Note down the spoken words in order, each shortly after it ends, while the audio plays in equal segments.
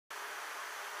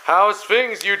How's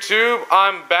things, YouTube?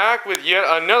 I'm back with yet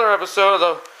another episode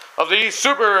of the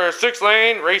Super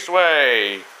 6-Lane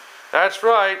Raceway. That's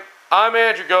right, I'm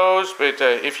Andrew Goes, but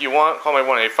if you want, call me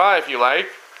 185 if you like,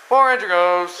 or Andrew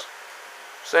Goes.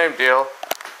 Same deal.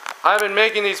 I've been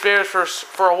making these videos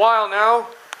for a while now,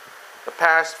 the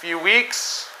past few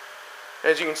weeks.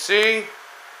 As you can see,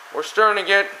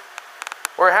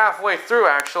 we're halfway through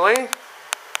actually. A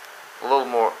little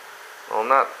more, well,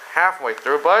 not halfway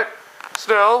through, but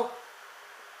still,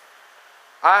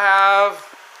 I have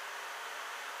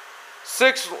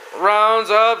 6 rounds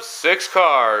of 6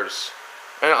 cars,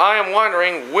 and I am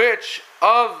wondering which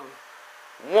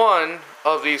one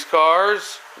of these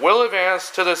cars will advance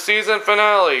to the season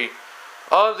finale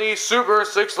of the Super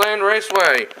 6-Lane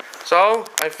Raceway. So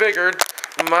I figured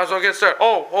I might as well get started.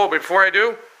 Oh, before I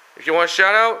do, if you want a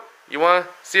shout out, you want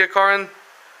to see a car in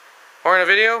a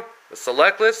video, the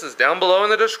select list is down below in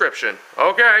the description.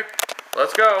 Okay,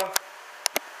 let's go.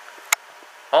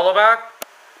 Hollowback,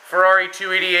 Ferrari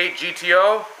 288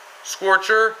 GTO,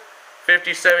 Scorcher,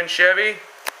 57 Chevy,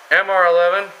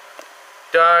 MR11,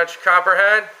 Dodge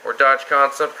Chopperhead, or Dodge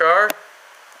Concept Car,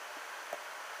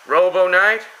 Robo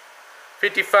Knight,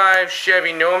 55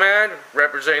 Chevy Nomad,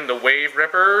 representing the Wave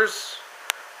Rippers,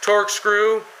 Torque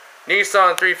Screw,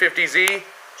 Nissan 350Z,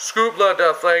 Scoopa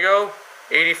de Fuego,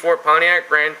 84 Pontiac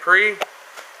Grand Prix,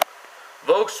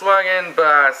 Volkswagen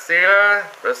Brasilia,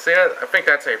 I think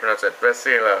that's how you pronounce it,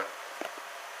 Brasilia.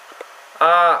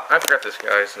 I forgot this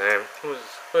guy's name.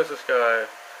 Who's this guy?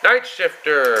 Night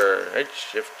Shifter. His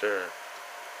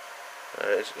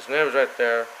name is right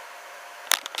there.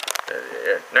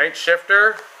 Night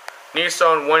Shifter,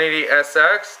 Nissan 180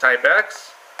 SX Type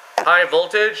X, High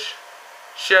Voltage,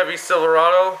 Chevy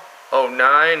Silverado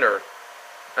 09, or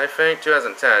I think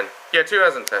 2010. Yeah,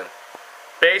 2010.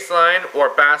 Bassline or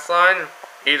Bassline,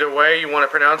 either way you want to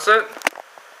pronounce it.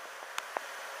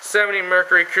 70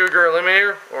 Mercury Cougar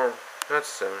Eliminator, or not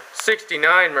 70,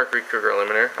 69 Mercury Cougar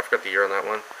Eliminator. I forgot the year on that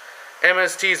one.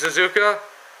 MST Suzuka,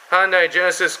 Hyundai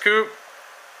Genesis Coupe,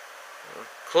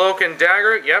 Cloak and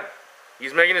Dagger. Yep,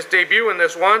 he's making his debut in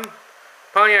this one.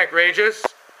 Pontiac Rageous,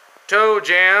 Toe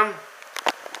Jam,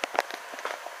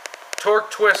 Torque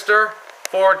Twister,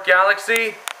 Ford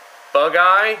Galaxie,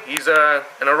 Bugeye. He's an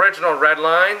original red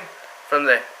line from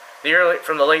the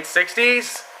late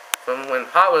 60s, from when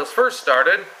Hot Wheels first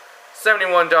started.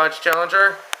 71 Dodge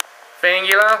Challenger,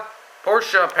 Fangula,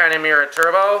 Porsche Panamera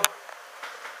Turbo,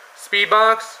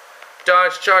 Speedbox,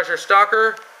 Dodge Charger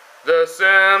Stalker, the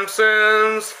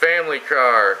Simpsons family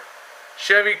car,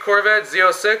 Chevy Corvette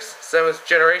Z06 7th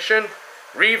generation,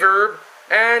 Reverb,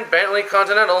 and Bentley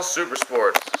Continental Super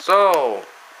Sports. So,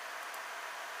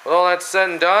 with all that said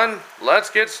and done, let's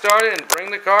get started and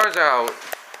bring the cars out.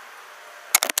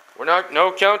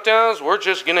 No countdowns, we're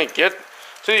just gonna get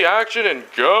to the action and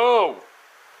go!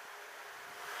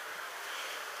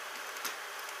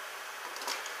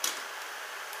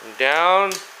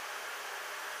 Down.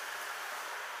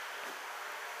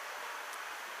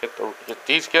 Get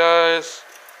these guys.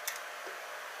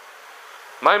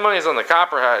 My money's on the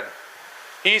Chopperhead.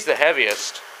 He's the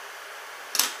heaviest.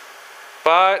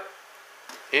 But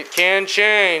it can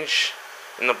change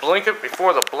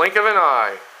before the blink of an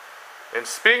eye. And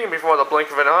speaking before the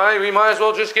blink of an eye, we might as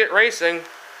well just get racing.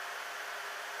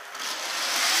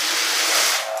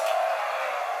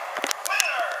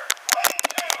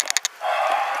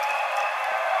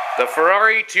 The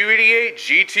Ferrari 288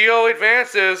 GTO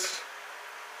advances.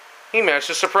 He managed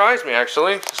to surprise me,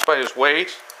 actually, despite his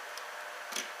weight.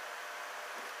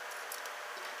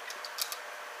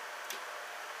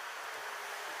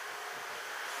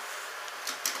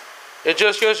 It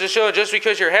just goes to show, just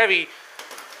because you're heavy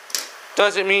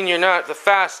doesn't mean you're not the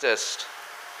fastest.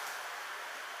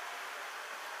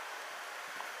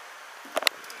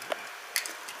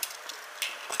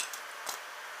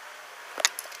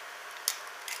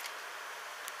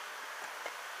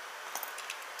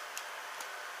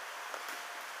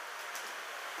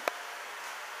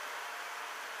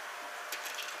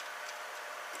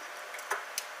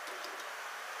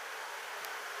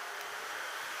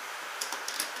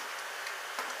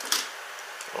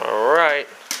 Alright.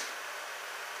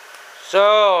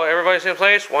 So, everybody's in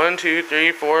place. 1, 2,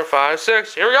 3, 4, 5,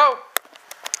 6. Here we go!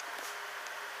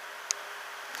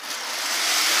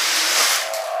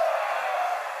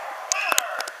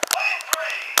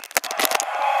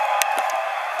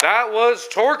 That was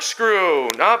Torque Screw.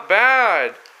 Not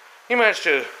bad. He managed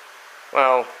to,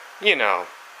 well, you know.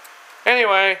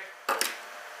 Anyway,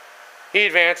 he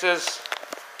advances.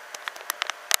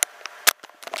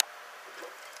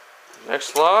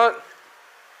 Next slot.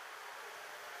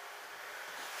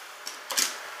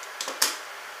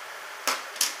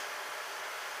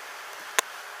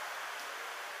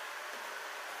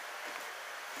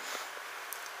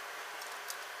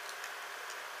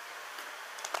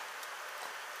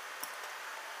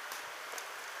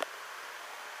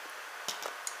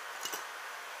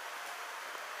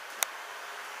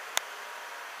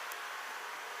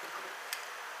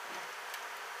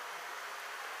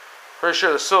 Pretty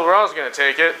sure the Silverado's going to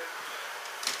take it.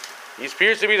 He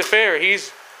appears to be the favorite.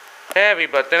 He's heavy,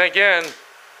 but then again,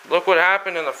 look what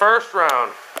happened in the first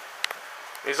round.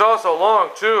 He's also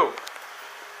long, too.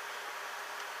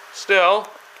 Still,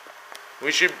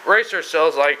 we should brace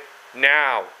ourselves like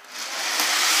now.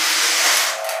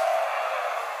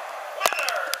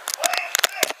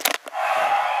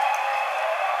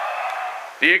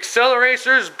 The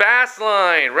Accelerator's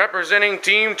Bassline, representing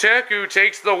Team Tech, who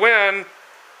takes the win.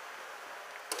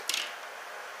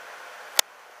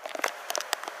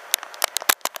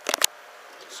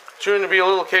 It's turned to be a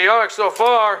little chaotic so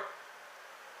far.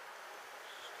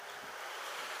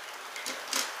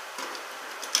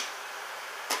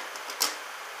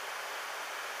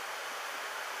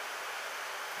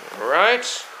 Alright,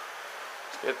 let's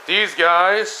get these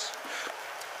guys.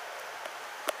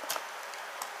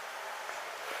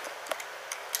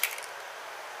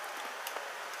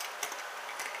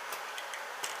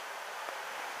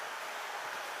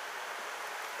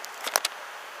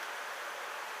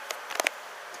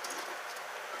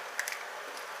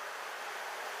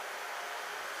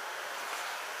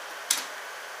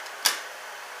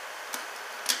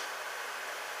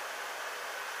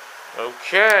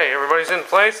 Okay, everybody's in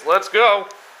place. Let's go.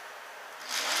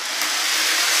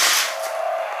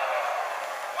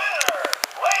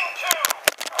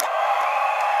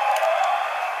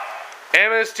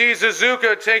 MST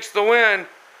Suzuka takes the win.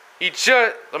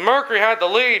 The Mercury had the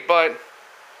lead, but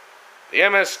the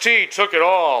MST took it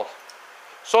all.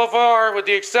 So far, with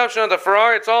the exception of the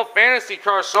Ferrari, it's all fantasy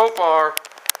cars so far.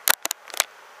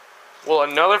 Will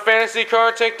another fantasy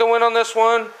car take the win on this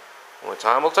one? Only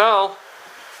time will tell.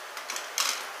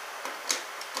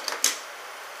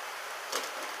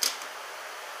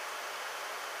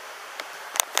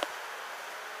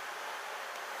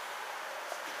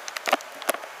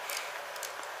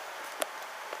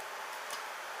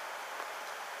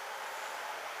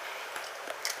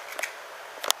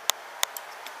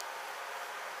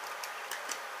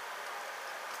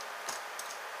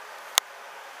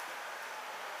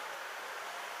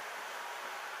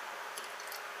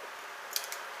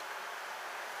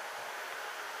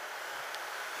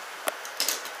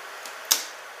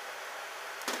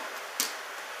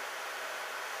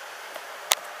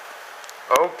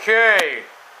 Okay,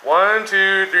 1,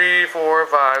 2, 3, 4,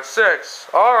 5, 6.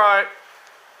 All right,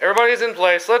 everybody's in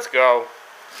place. Let's go.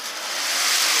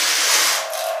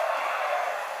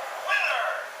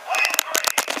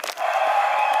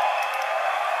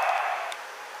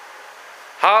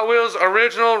 Hot Wheels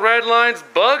Original Redline's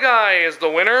Bugeye is the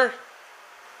winner.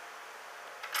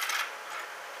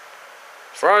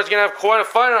 Ferrari's gonna have quite a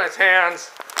fight on his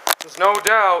hands. There's no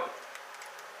doubt.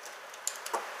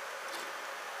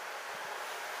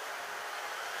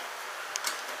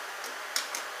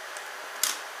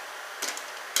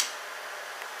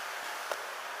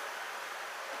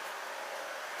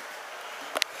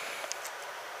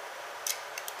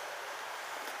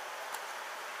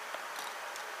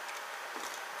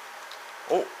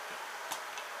 Oh,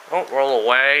 don't roll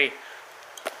away.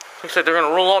 Looks like they're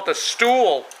gonna roll off the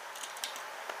stool.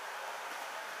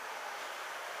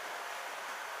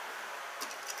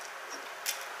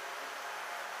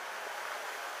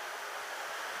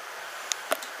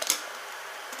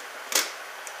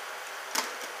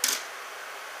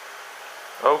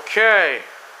 Okay,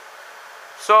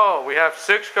 so we have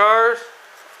 6 cars,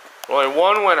 only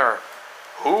one winner.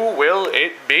 Who will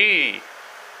it be?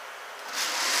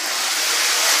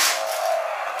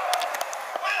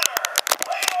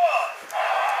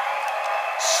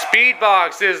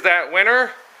 Speedbox is that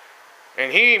winner,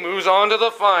 and he moves on to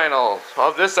the final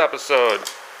of this episode.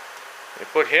 We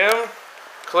put him,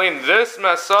 clean this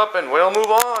mess up, and we'll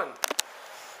move on.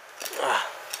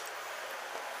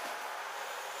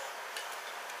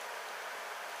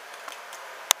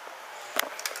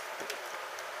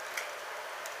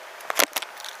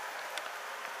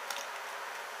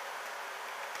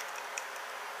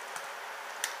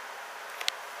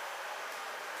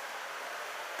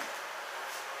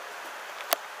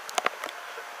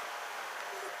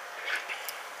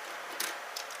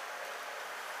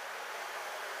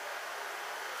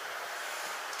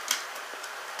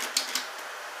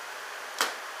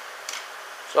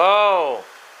 So,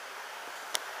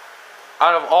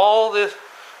 out of all the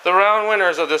round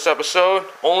winners of this episode,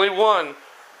 only one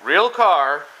real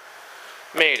car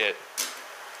made it.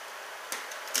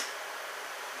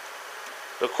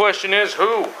 The question is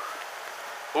who?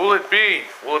 Who will it be?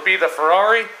 Will it be the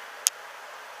Ferrari,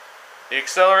 the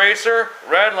Accelerator,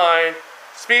 Redline,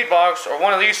 Speedbox, or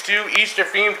one of these two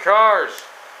Easter-themed cars?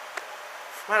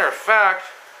 Matter of fact,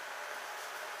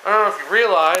 I don't know if you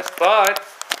realize, but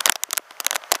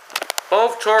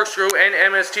both Torque and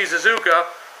MST Suzuka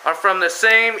are from the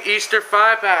same Easter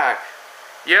 5-pack.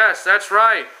 Yes, that's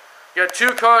right. You got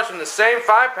 2 cars from the same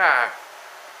 5-pack.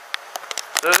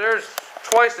 So there's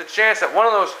twice the chance that one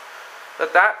of those,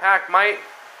 that pack might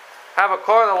have a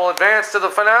car that will advance to the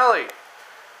finale.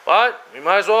 But we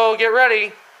might as well get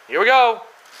ready. Here we go.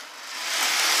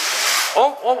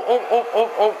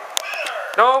 Oh.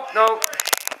 Nope.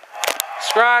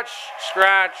 Scratch.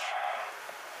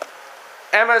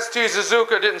 MST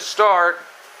Suzuka didn't start.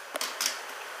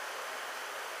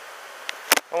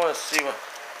 I want to see what...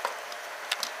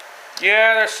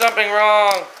 Yeah, there's something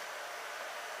wrong.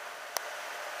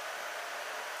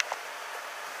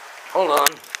 Hold on.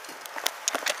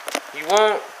 He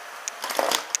won't...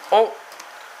 Oh.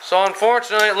 So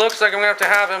unfortunately, it looks like I'm going to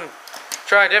have him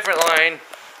try a different line.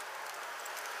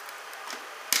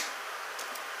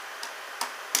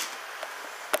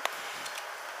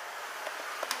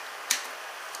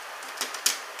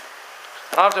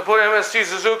 I'll have to put MST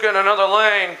Suzuka in another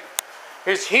lane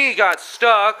because he got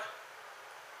stuck.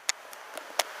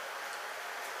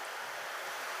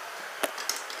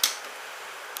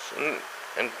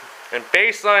 And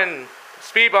Bassline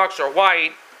Speedbox are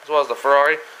white, as well as the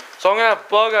Ferrari. So I'm going to have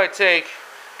Bugeye take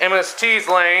MST's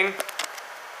lane.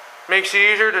 Makes it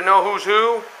easier to know who's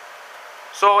who.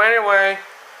 So anyway,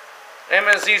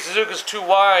 MST Suzuka's too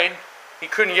wide. He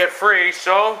couldn't get free,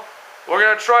 so we're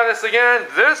going to try this again.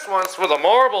 This one's for the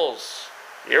marbles.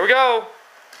 Here we go.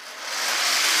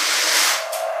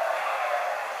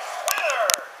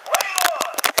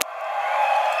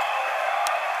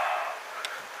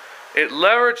 It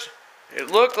leveraged. It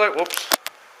looked like, whoops.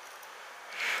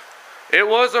 It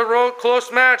was a close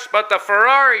match, but the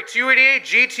Ferrari 288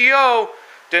 GTO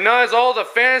denies all the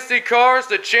fantasy cars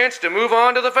the chance to move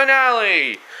on to the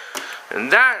finale.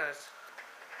 And that is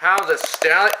how the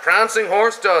prancing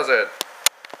horse does it.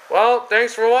 Well,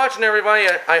 thanks for watching, everybody.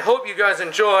 I hope you guys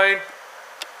enjoyed.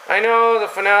 I know the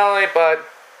finale, but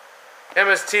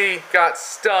MST got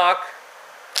stuck.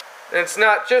 And it's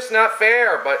not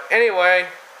fair, but anyway,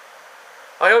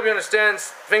 I hope you understand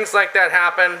things like that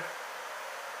happen.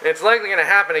 It's likely going to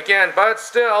happen again, but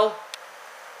still,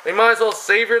 they might as well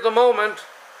savor the moment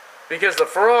because the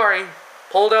Ferrari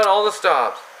pulled out all the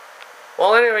stops.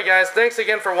 Well, anyway, guys, thanks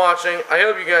again for watching. I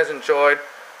hope you guys enjoyed.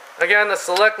 Again, the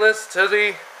select list to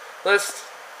the list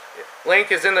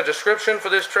link is in the description for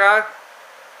this track.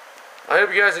 I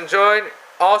hope you guys enjoyed.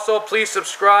 Also, please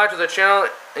subscribe to the channel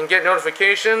and get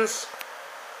notifications.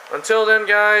 Until then,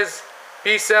 guys,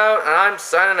 peace out, and I'm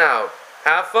signing out.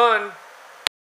 Have fun.